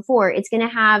mentioned this before, it's going to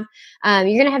have, you're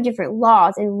going to have different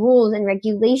laws and rules and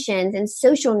regulations and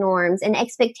social norms and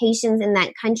expectations in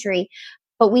that country.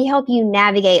 But we help you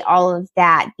navigate all of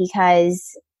that,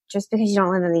 because just because you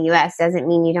don't live in the US doesn't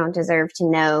mean you don't deserve to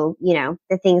know,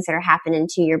 the things that are happening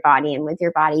to your body and with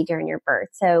your body during your birth.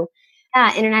 So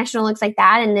international looks like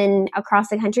that. And then across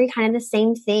the country, kind of the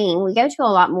same thing. We go to a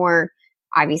lot more,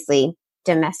 obviously,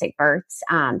 domestic births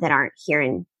that aren't here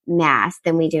in mass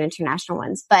than we do international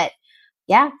ones. But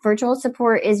yeah, virtual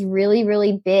support is really,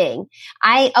 really big.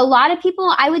 A lot of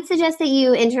people, I would suggest that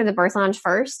you enter the birth lounge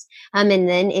first. And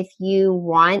then if you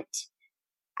want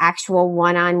actual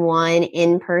one-on-one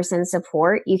in-person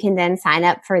support, you can then sign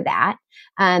up for that.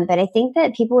 But I think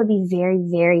that people would be very,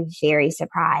 very, very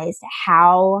surprised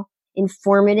how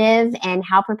informative and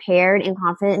how prepared and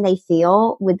confident they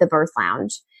feel with the birth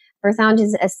lounge. Birth lounge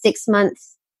is a 6-month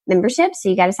membership. So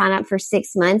you got to sign up for 6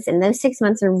 months, and those 6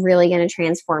 months are really going to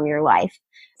transform your life.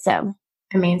 So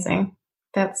amazing.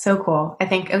 That's so cool. I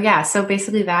think, so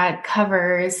basically that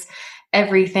covers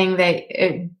everything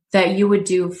that you would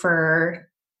do for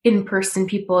in-person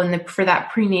people for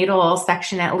that prenatal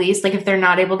section, at least. Like if they're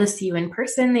not able to see you in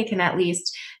person, they can at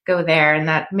least go there. And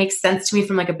that makes sense to me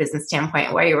from like a business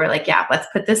standpoint, where you were like, yeah, let's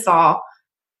put this all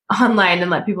online and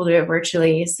let people do it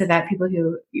virtually, so that people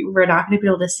who we're not going to be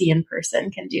able to see in person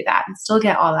can do that and still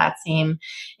get all that same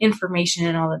information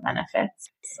and all the benefits.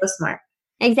 So smart.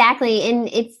 Exactly. And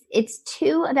it's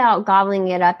too about gobbling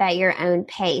it up at your own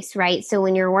pace, right? So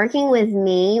when you're working with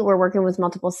me, we're working with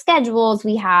multiple schedules.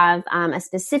 We have a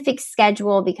specific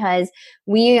schedule because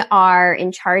we are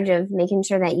in charge of making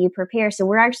sure that you prepare. So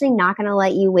we're actually not going to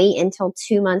let you wait until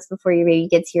 2 months before your baby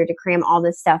gets here to cram all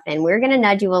this stuff in. We're going to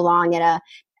nudge you along at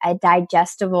a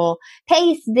digestible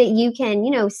pace that you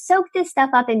can, soak this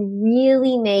stuff up and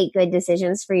really make good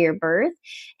decisions for your birth.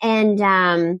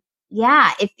 And,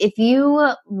 if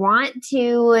you want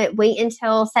to wait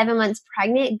until 7 months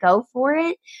pregnant, go for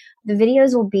it. The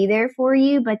videos will be there for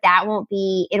you, but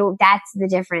that's the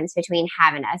difference between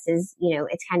having us is,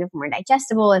 it's kind of more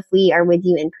digestible if we are with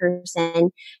you in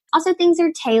person. Also, things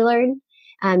are tailored.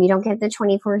 You don't get the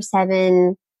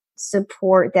 24/7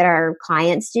 support that our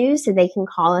clients do. So they can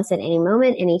call us at any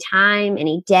moment, any time,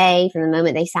 any day from the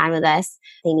moment they sign with us.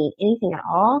 If they need anything at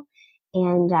all.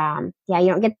 And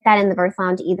you don't get that in the birth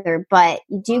lounge either, but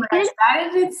you do get it.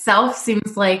 That in itself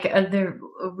seems like the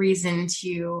reason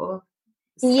to.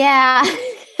 Yeah.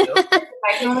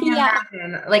 I can only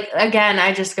imagine. Like, again,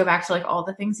 I just go back to like all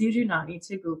the things you do not need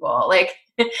to Google. Like,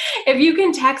 if you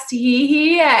can text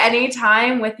Hehe at any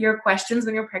time with your questions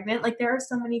when you're pregnant, like there are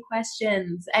so many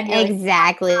questions. And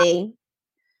exactly.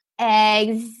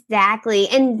 Exactly.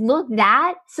 And look,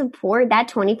 that support, that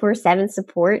 24/7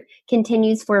 support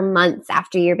continues for months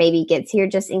after your baby gets here,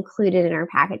 just included in our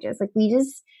packages. Like we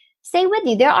just stay with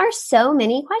you. There are so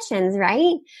many questions,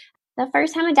 right? The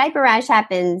first time a diaper rash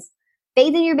happens,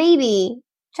 bathing your baby,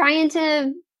 trying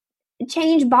to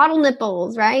change bottle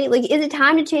nipples, right? Like, is it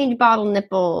time to change bottle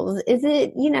nipples? Is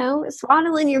it,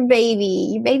 swaddling your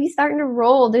baby's starting to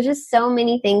roll. There's just so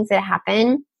many things that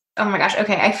happen. Oh my gosh.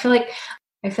 Okay. I feel like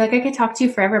I could talk to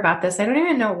you forever about this. I don't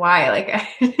even know why. Like,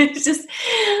 it's just,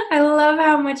 I love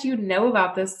how much you know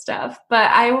about this stuff. But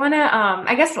I want to,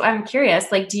 I guess I'm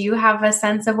curious, like, do you have a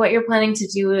sense of what you're planning to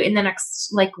do in the next,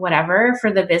 like, whatever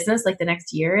for the business, like the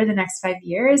next year, the next 5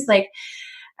 years? Like,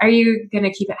 are you going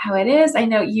to keep it how it is? I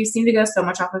know you seem to go so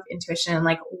much off of intuition and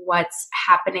like what's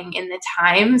happening in the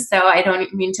time. So I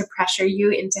don't mean to pressure you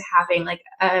into having like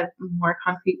a more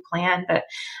concrete plan, but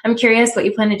I'm curious what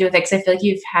you plan to do with it, because I feel like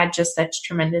you've had just such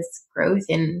tremendous growth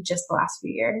in just the last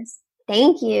few years.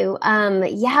 Thank you.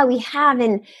 We have.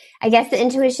 And I guess the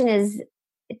intuition is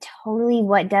totally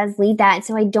what does lead that.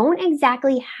 So I don't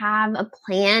exactly have a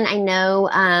plan. I know,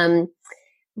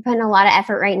 putting a lot of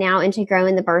effort right now into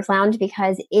growing the Birth Lounge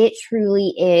because it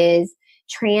truly is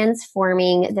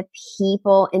transforming the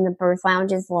people in the Birth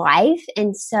Lounge's life.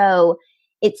 And so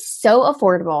it's so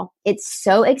affordable. It's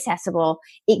so accessible.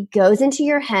 It goes into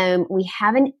your home. We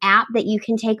have an app that you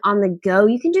can take on the go.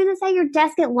 You can do this at your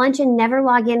desk at lunch and never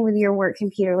log in with your work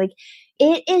computer. Like,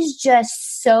 it is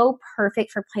just so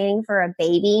perfect for planning for a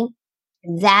baby.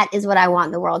 That is what I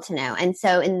want the world to know. And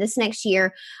so in this next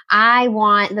year, I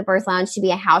want the Birth Lounge to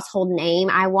be a household name.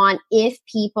 I want, if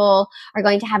people are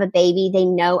going to have a baby, they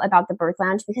know about the Birth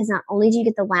Lounge, because not only do you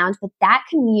get the lounge, but that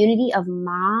community of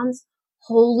moms,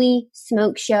 holy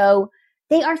smoke show,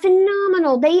 they are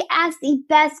phenomenal. They ask the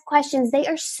best questions. They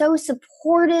are so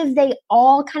supportive. They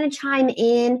all kind of chime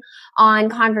in on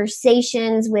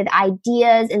conversations with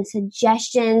ideas and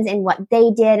suggestions and what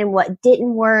they did and what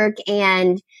didn't work.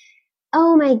 And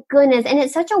oh my goodness. And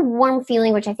it's such a warm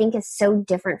feeling, which I think is so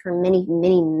different from many,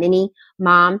 many, many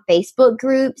mom Facebook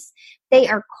groups. They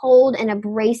are cold and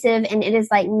abrasive, and it is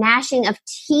like gnashing of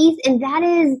teeth. And that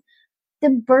is, the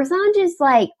Birth Lounge is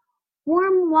like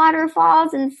warm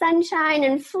waterfalls and sunshine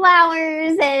and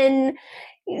flowers and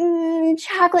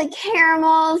chocolate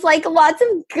caramels, like lots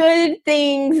of good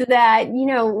things that, you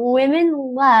know, women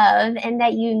love and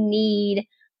that you need.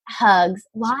 Hugs,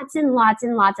 lots and lots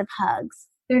and lots of hugs.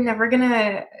 They're never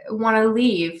gonna want to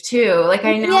leave too. Like,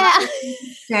 I know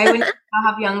say when you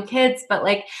have young kids, but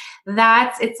like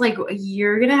it's like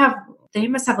you're gonna have, they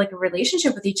must have like a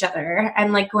relationship with each other,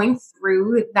 and like going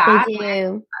through that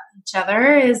with each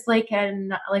other is like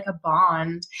a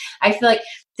bond. I feel like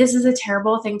this is a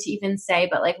terrible thing to even say,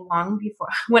 but like long before,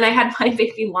 when I had my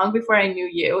baby, long before I knew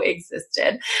you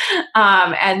existed,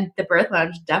 and the Birth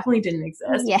Lounge definitely didn't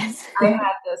exist. Yes. I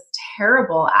had this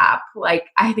terrible app. Like,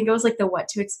 I think it was like the What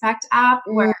to Expect app,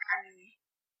 where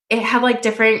it had like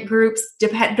different groups,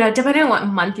 depending on what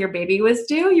month your baby was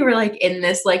due. You were like in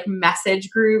this like message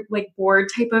group, like board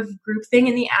type of group thing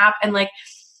in the app. And like,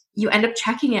 you end up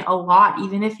checking it a lot,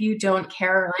 even if you don't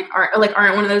care, or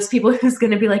aren't one of those people who's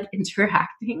going to be like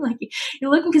interacting. Like,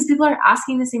 you're looking because people are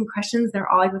asking the same questions. They're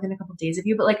all like within a couple of days of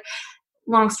you. But like,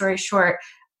 long story short,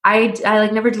 I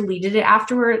like never deleted it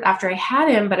after I had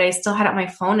him, but I still had it on my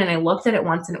phone, and I looked at it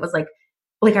once, and it was like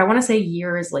I want to say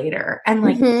years later, and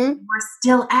like we're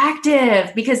still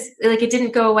active because like it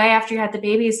didn't go away after you had the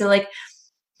baby. So like,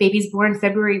 baby's born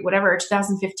February, whatever,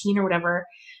 2015 or whatever,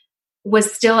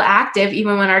 was still active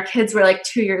even when our kids were like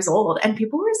 2 years old, and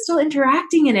people were still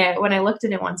interacting in it when I looked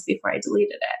at it once before I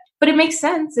deleted it. But it makes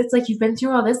sense. It's like, you've been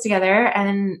through all this together,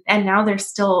 and now they're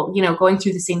still, you know, going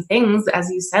through the same things. As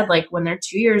you said, like when they're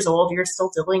 2 years old, you're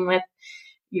still dealing with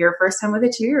your first time with a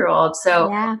 2-year-old. So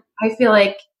yeah. I feel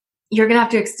like you're going to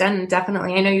have to extend,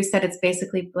 definitely. I know you said it's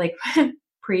basically like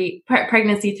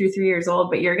pregnancy through 3 years old,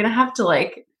 but you're going to have to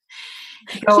like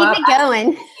go keep it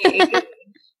going.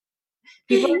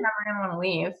 People are never going to want to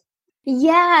leave.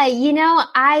 Yeah, you know,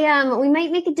 we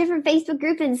might make a different Facebook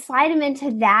group and slide them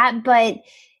into that, but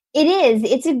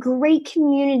it's a great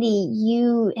community.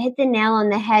 You hit the nail on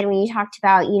the head when you talked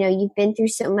about, you know, you've been through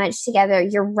so much together.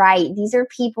 You're right. These are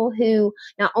people who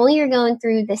not only are going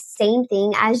through the same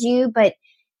thing as you, but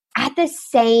at the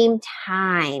same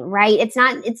time, right?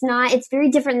 It's very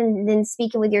different than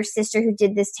speaking with your sister who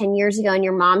did this 10 years ago, and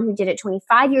your mom who did it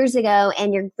 25 years ago,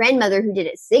 and your grandmother who did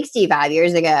it 65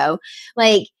 years ago.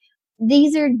 Like,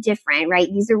 these are different, right?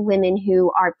 These are women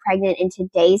who are pregnant in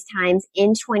today's times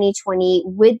in 2020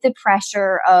 with the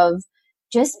pressure of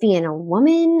just being a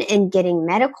woman and getting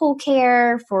medical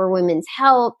care for women's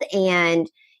health, and,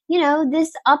 you know,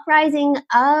 this uprising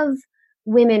of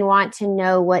women want to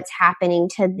know what's happening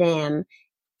to them.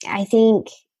 I think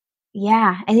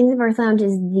the Birth Lounge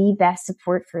is the best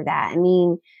support for that. I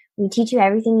mean, we teach you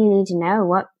everything you need to know.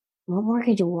 What more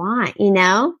could you want, you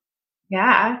know?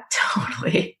 Yeah,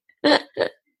 totally.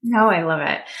 No, I love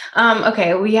it.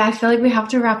 Okay. Well, yeah, I feel like we have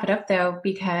to wrap it up though,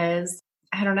 because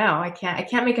I don't know. I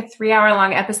can't make a 3-hour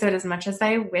long episode as much as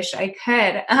I wish I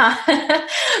could.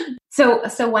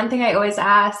 So one thing I always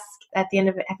ask at the end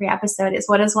of every episode is,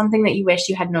 what is one thing that you wish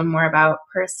you had known more about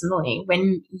personally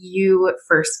when you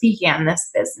first began this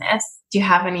business? Do you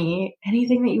have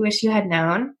anything that you wish you had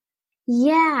known?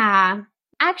 Yeah,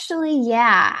 actually,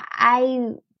 yeah.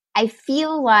 I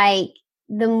feel like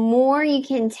the more you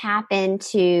can tap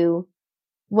into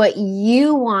what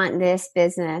you want this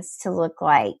business to look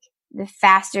like, the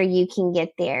faster you can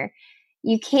get there.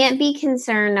 You can't be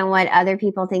concerned on what other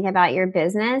people think about your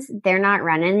business. They're not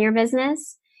running your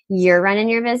business. you're running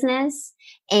your business.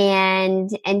 And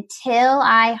until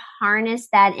I harness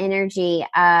that energy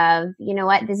of, you know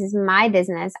what, this is my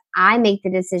business. I make the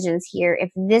decisions here.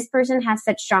 If this person has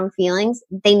such strong feelings,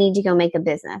 they need to go make a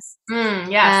business.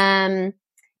 Yes.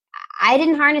 I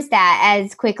didn't harness that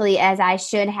as quickly as I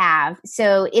should have.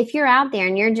 So if you're out there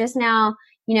and you're just now,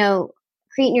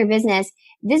 creating your business,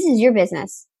 this is your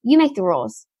business. You make the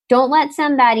rules. Don't let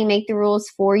somebody make the rules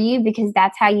for you, because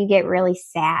that's how you get really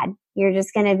sad. You're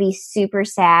just going to be super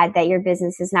sad that your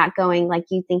business is not going like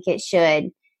you think it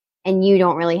should, and you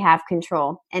don't really have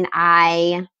control. And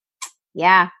harness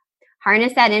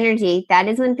that energy. That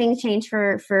is when things change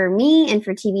for me and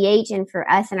for TBH and for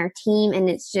us and our team. And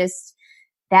it's just,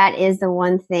 that is the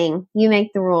one thing. You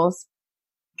make the rules.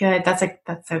 Good. That's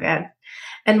so good.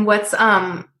 And what's,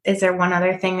 is there one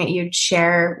other thing that you'd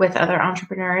share with other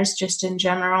entrepreneurs just in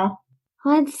general?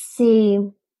 Let's see.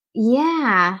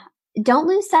 Yeah. Don't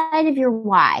lose sight of your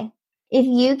why. If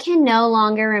you can no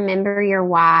longer remember your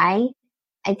why,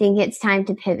 I think it's time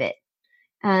to pivot.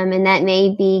 And that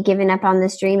may be giving up on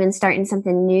this dream and starting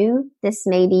something new. This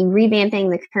may be revamping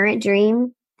the current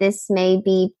dream. This may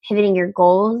be pivoting your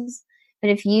goals. But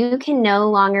if you can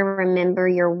no longer remember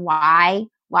your why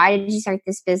did you start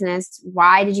this business?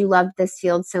 Why did you love this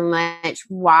field so much?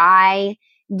 Why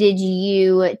did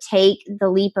you take the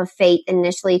leap of faith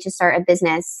initially to start a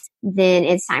business? Then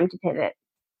it's time to pivot.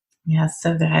 Yeah,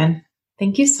 so good.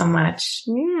 Thank you so much.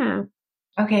 Yeah.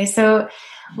 Okay, so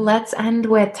let's end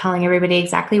with telling everybody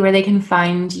exactly where they can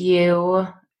find you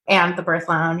and the Birth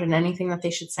Lounge and anything that they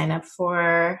should sign up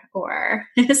for or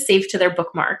save to their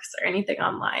bookmarks or anything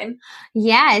online.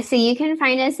 Yeah, so you can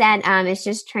find us at, it's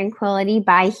just Tranquility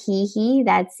by Hehe.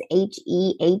 That's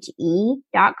HEHE.com.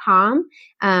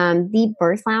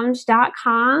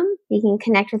 TheBirthLounge.com. You can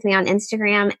connect with me on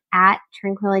Instagram at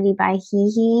Tranquility by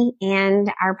Hehe.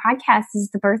 And our podcast is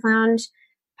the Birth Lounge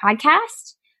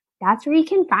Podcast. That's where you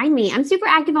can find me. I'm super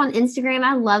active on Instagram.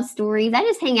 I love stories. I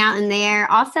just hang out in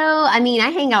there. Also, I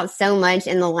hang out so much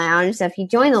in the lounge. So if you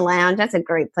join the lounge, that's a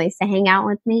great place to hang out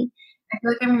with me. I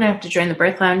feel like I'm going to have to join the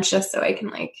Birth Lounge just so I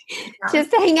can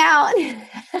just to hang out.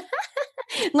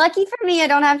 Lucky for me, I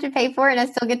don't have to pay for it. I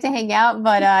still get to hang out,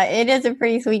 but it is a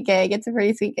pretty sweet gig. It's a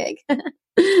pretty sweet gig.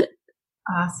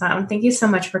 Awesome. Thank you so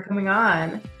much for coming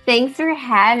on. Thanks for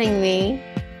having me.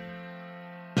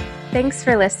 Thanks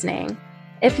for listening.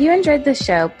 If you enjoyed the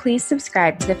show, please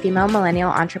subscribe to the Female Millennial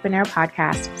Entrepreneur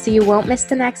Podcast so you won't miss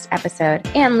the next episode,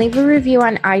 and leave a review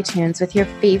on iTunes with your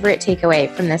favorite takeaway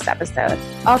from this episode.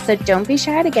 Also, don't be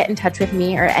shy to get in touch with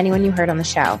me or anyone you heard on the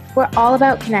show. We're all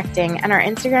about connecting, and our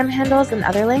Instagram handles and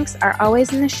other links are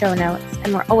always in the show notes,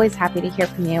 and we're always happy to hear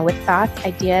from you with thoughts,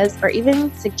 ideas, or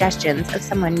even suggestions of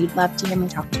someone you'd love to hear me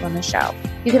talk to on the show.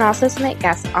 You can also submit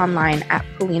guests online at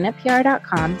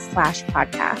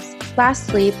paulinapr.com/podcast.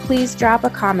 Lastly, please drop a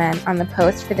comment on the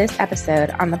post for this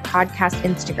episode on the podcast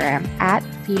Instagram at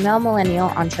Female Millennial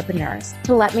Entrepreneurs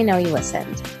to let me know you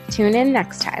listened. Tune in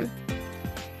next time.